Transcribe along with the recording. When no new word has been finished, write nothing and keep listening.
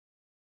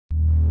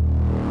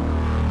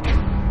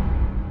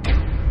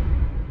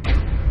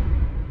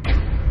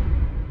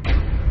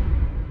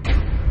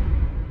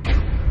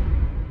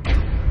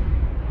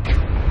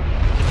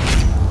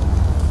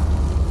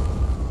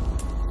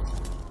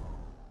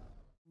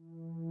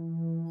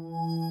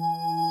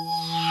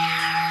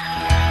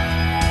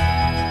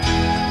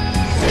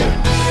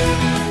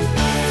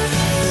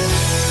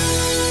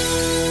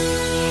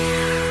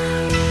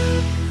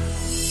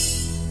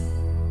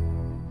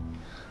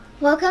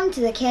Welcome to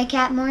the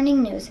Kcat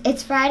Morning News.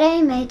 It's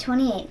Friday, May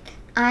 28th.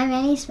 I'm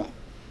Annie Smith.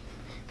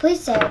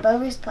 Please say our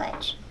Bover's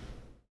Pledge.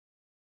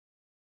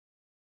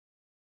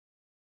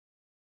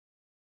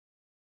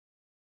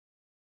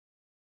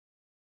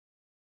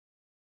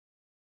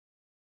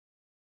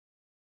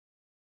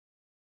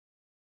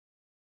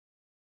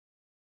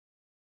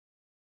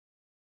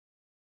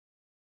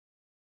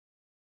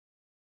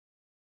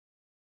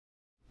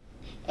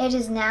 It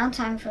is now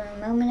time for a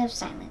moment of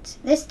silence.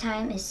 This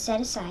time is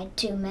set aside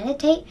to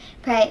meditate,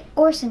 pray,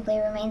 or simply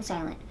remain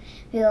silent.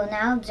 We will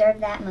now observe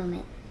that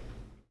moment.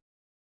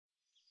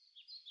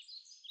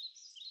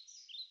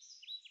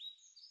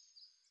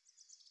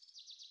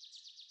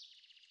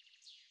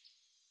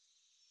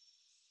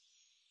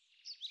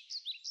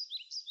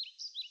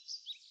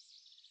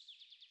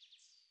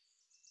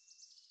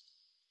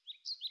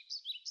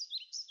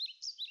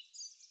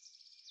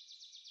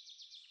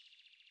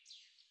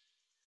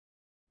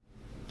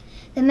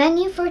 The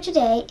menu for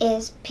today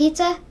is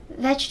pizza,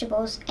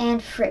 vegetables,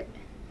 and fruit.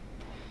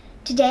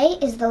 Today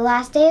is the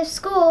last day of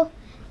school.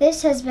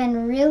 This has been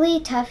a really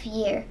tough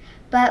year,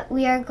 but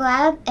we are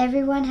glad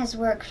everyone has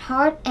worked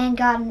hard and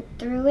gotten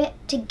through it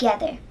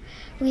together.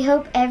 We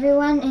hope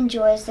everyone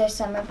enjoys their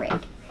summer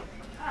break.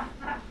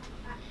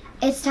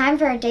 It's time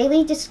for our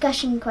daily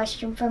discussion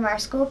question from our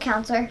school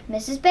counselor,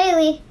 Mrs.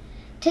 Bailey.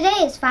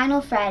 Today is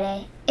Final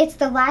Friday. It's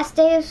the last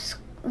day of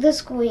the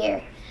school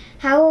year.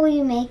 How will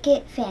we make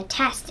it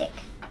fantastic?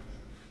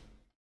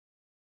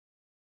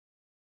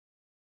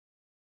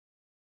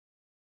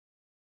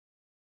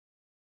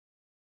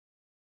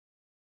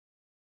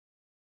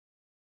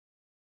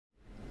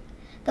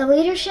 The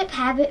leadership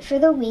habit for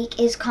the week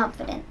is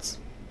confidence.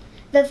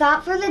 The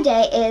thought for the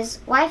day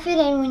is, why fit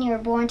in when you were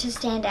born to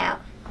stand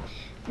out?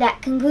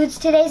 That concludes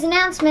today's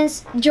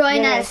announcements.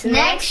 Join us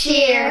next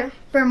year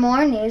for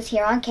more news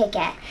here on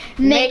Kcat.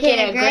 Make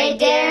it a great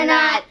day or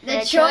not,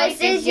 the choice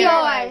is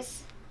yours.